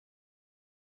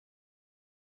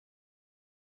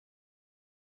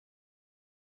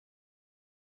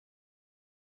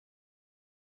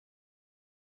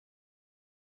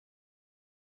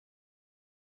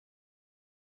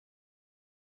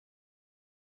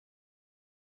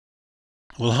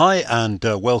Well, hi and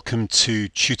welcome to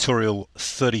tutorial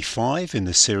 35 in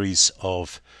the series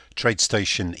of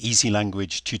Tradestation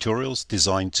EasyLanguage tutorials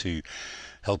designed to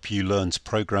help you learn to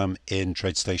program in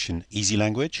Tradestation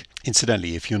EasyLanguage.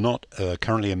 Incidentally, if you're not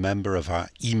currently a member of our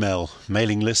email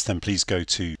mailing list, then please go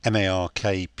to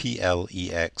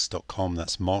markplex.com,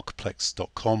 that's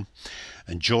markplex.com,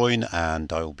 and join,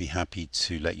 and I will be happy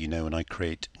to let you know when I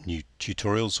create new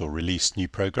tutorials or release new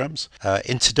programs.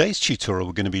 In today's tutorial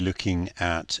we're going to be looking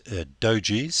at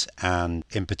dojis, and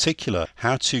in particular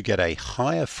how to get a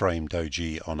higher frame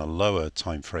doji on a lower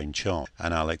time frame chart,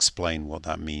 and I'll explain what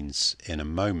that means in a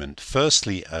moment.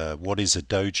 Firstly, what is a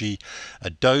doji?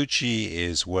 A doji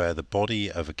is where the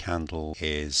body of a candle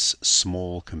is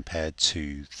small compared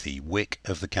to the wick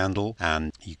of the candle,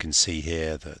 and you can see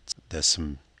here that there's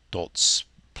some dots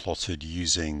plotted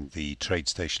using the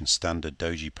Tradestation standard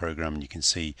doji program, and you can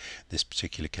see this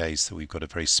particular case that we've got a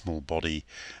very small body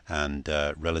and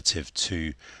relative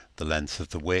to the length of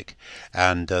the wick.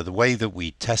 And the way that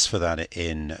we test for that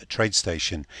in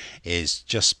Tradestation is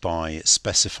just by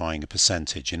specifying a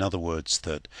percentage. In other words,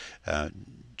 that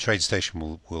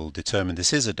Tradestation will determine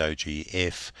this is a doji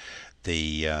if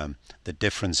the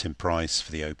difference in price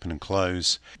for the open and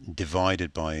close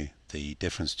divided by the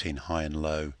difference between high and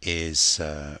low is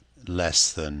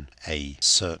less than a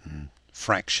certain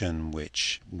fraction,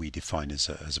 which we define as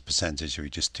a percentage. We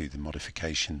just do the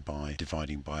modification by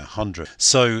dividing by 100.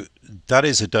 So that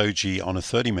is a doji on a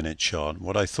 30-minute chart.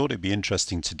 What I thought it'd be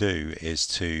interesting to do is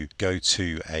to go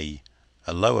to a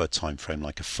lower time frame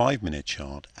like a 5-minute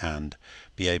chart and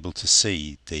be able to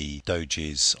see the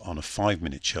dojis on a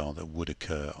 5-minute chart that would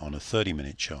occur on a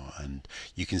 30-minute chart. And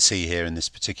you can see here in this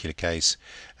particular case,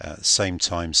 same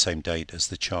time, same date as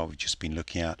the chart we've just been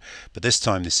looking at, but this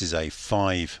time this is a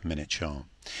 5-minute chart.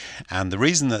 And the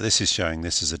reason that this is showing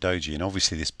this as a doji, and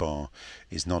obviously this bar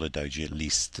is not a doji, at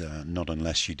least not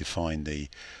unless you define the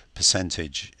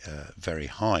percentage very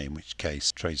high, in which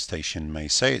case Tradestation may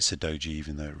say it's a doji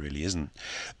even though it really isn't.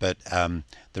 But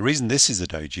the reason this is a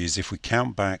doji is if we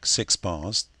count back 6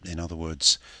 bars, in other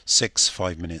words 6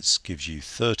 5 minutes gives you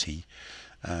 30,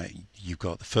 you've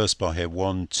got the first bar here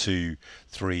 1 2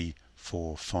 3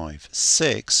 4 5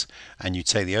 6, and you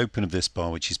take the open of this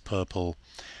bar, which is purple,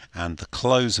 and the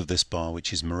close of this bar,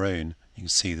 which is maroon. You can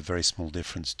see the very small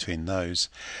difference between those,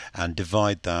 and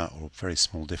divide that, or very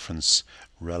small difference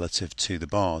relative to the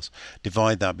bars,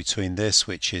 divide that between this,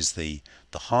 which is the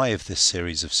high of this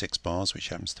series of 6 bars, which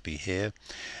happens to be here,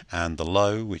 and the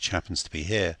low, which happens to be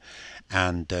here,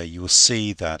 and you will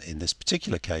see that in this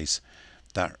particular case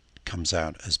that comes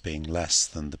out as being less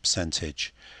than the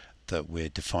percentage that we're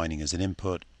defining as an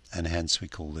input, and hence we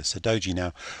call this a doji.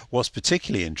 Now, what's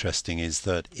particularly interesting is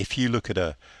that if you look at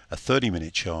a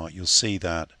 30-minute chart, you'll see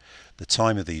that the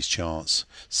time of these charts,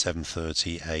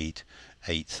 7:30, 8,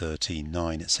 8:30,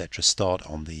 9, etc., start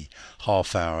on the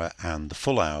half hour and the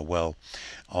full hour. Well,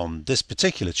 on this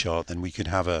particular chart, then we could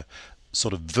have a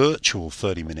sort of virtual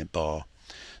 30-minute bar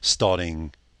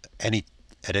starting at any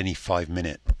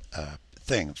 5-minute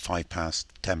thing, 5 past,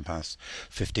 10 past,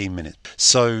 15 minutes.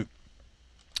 So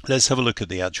let's have a look at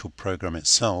the actual program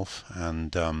itself,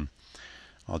 and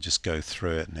I'll just go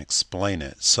through it and explain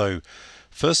it. So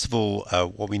first of all,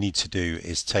 what we need to do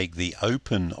is take the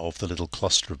open of the little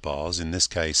cluster of bars. In this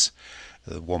case,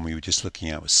 the one we were just looking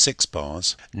at was 6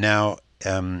 bars. Now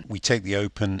we take the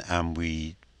open and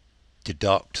we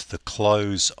deduct the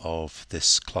close of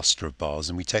this cluster of bars,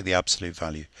 and we take the absolute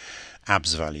value,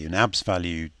 abs value, and abs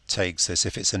value takes this.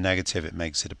 If it's a negative, it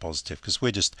makes it a positive, because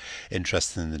we're just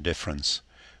interested in the difference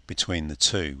between the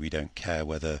two. We don't care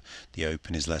whether the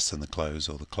open is less than the close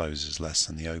or the close is less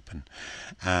than the open.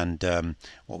 And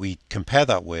what we compare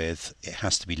that with, it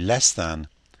has to be less than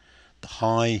the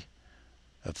high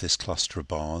of this cluster of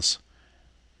bars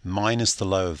minus the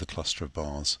low of the cluster of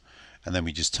bars, and then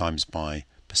we just times by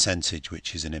percentage,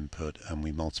 which is an input, and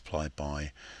we multiply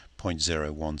by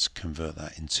 0.01 to convert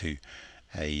that into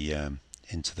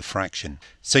the fraction.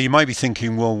 So you might be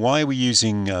thinking, well, why are we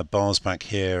using bars back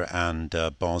here and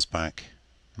bars back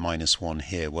 -1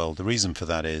 here? Well, the reason for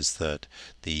that is that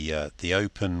the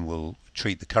open will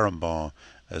treat the current bar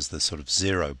as the sort of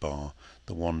 0 bar,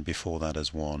 the one before that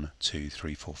as 1, 2,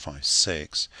 3, 4, 5,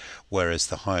 6, whereas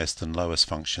the highest and lowest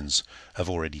functions have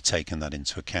already taken that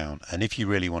into account. And if you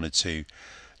really wanted to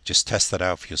just test that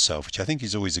out for yourself, which I think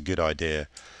is always a good idea,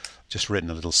 I've just written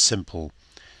a little simple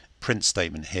print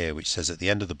statement here which says at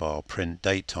the end of the bar, print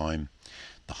date time,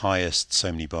 the highest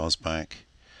so many bars back,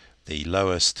 the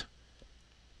lowest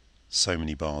so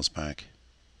many bars back,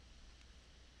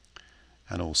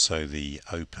 and also the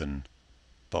open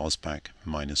bars back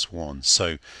 -1.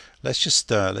 So let's just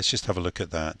have a look at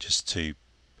that just to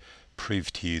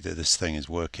prove to you that this thing is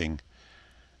working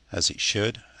as it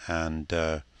should. And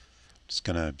just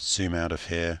going to zoom out of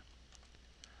here,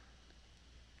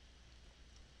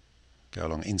 go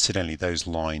along. Incidentally, those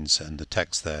lines and the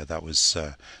text there, that was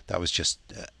just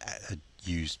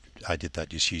used. I did that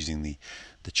just using the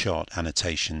chart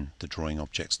annotation, the drawing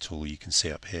objects tool you can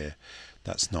see up here.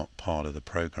 That's not part of the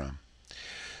program.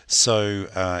 So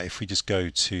if we just go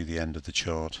to the end of the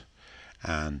chart,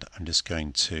 and I'm just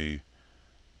going to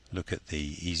look at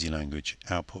the EasyLanguage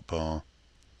output bar.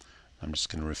 I'm just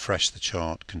going to refresh the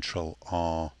chart, Control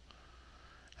R,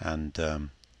 and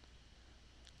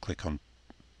click on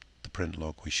the print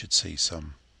log. We should see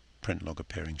some print log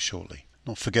appearing shortly.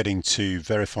 Not forgetting to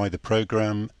verify the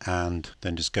program, and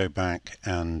then just go back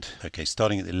and, okay,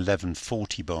 starting at the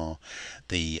 1140 bar,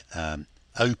 the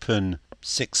open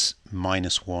 6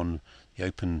 -1, the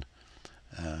open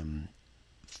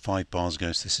 5 bars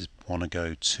ago, so this is 1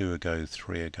 ago, 2 ago,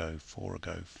 3 ago, 4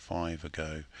 ago, 5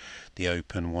 ago, the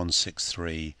open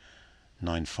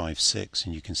 163,956,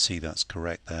 and you can see that's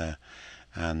correct there.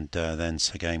 And then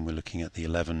again we're looking at the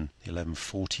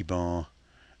 1140 bar,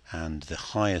 and the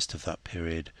highest of that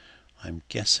period, I'm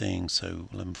guessing, so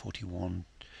 1141,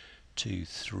 2,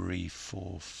 3,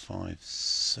 4, 5,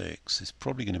 6, it's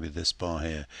probably going to be this bar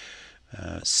here,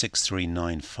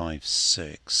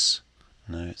 63956.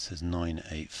 No, it says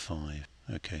 985.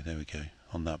 Okay, there we go,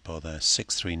 on that bar there,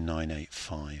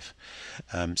 63985.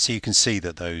 So you can see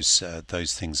that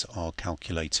those things are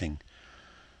calculating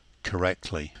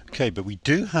correctly. Okay, but we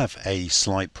do have a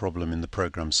slight problem in the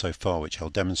program so far, which I'll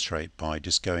demonstrate by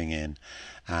just going in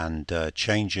and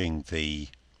changing the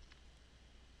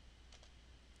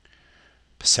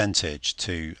percentage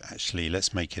to, actually,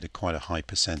 let's make it quite a high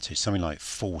percentage, something like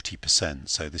 40%.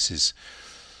 So this is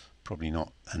probably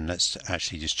not, and let's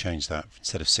actually just change that.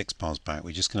 Instead of 6 bars back,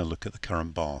 we're just going to look at the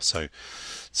current bar. So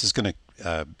this is going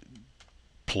to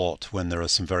plot when there are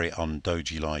some very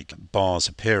un-doji like bars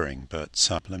appearing, but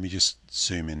let me just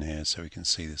zoom in here so we can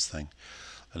see this thing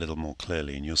a little more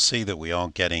clearly, and you'll see that we are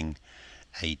getting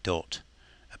a dot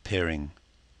appearing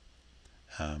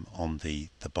on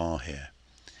the bar here.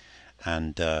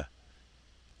 And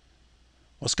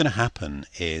what's going to happen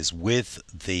is, with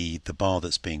the bar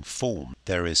that's being formed,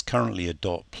 there is currently a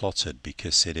dot plotted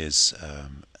because it is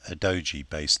a doji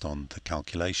based on the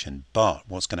calculation. But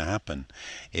what's going to happen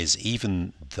is,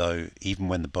 even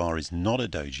when the bar is not a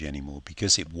doji anymore,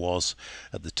 because it was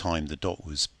at the time the dot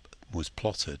was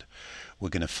plotted, we're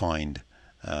going to find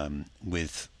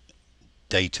with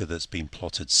data that's been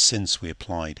plotted since we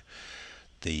applied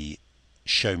the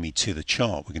show me to the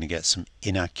chart, we're going to get some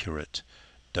inaccurate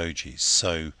dojis.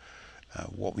 So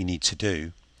what we need to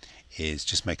do is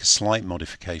just make a slight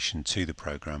modification to the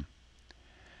program,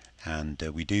 and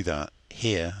we do that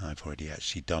here. I've already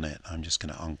actually done it. I'm just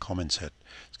going to uncomment it.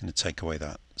 It's going to take away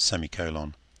that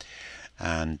semicolon,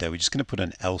 and we're just going to put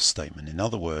an else statement. In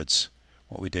other words,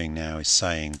 what we're doing now is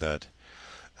saying that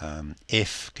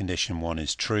if condition 1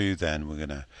 is true, then we're going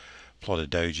to plot a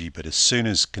doji, but as soon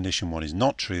as condition 1 is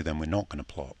not true, then we're not going to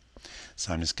plot.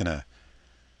 So I'm just going to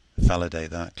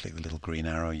validate that. Click the little green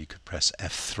arrow. You could press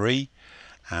F3,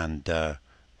 and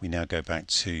we now go back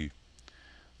to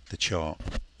the chart.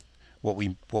 What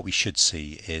we should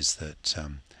see is that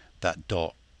that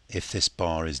dot, if this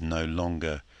bar is no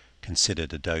longer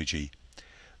considered a doji,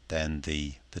 then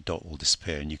the dot will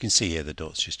disappear. And you can see here the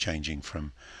dot's just changing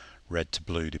from red to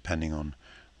blue depending on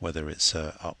whether it's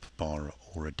a up bar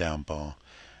or a down bar,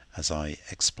 as I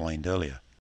explained earlier.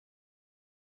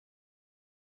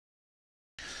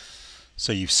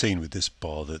 So you've seen with this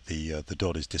bar that the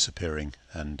dot is disappearing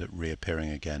and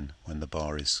reappearing again when the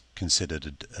bar is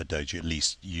considered a doji, at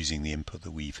least using the input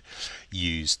that we've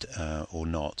used or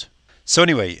not. So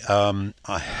anyway,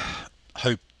 I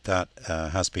hope that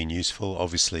has been useful.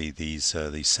 Obviously these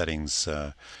settings,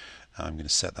 I'm going to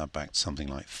set that back to something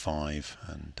like 5,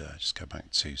 and just go back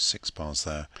to 6 bars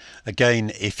there.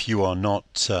 Again, if you are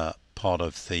not part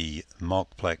of the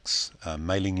Markplex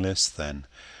mailing list, then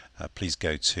please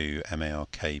go to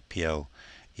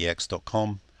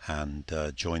markplex.com and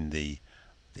join the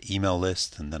email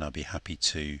list, and then I'll be happy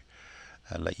to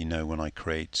let you know when I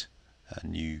create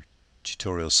new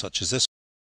tutorials such as this.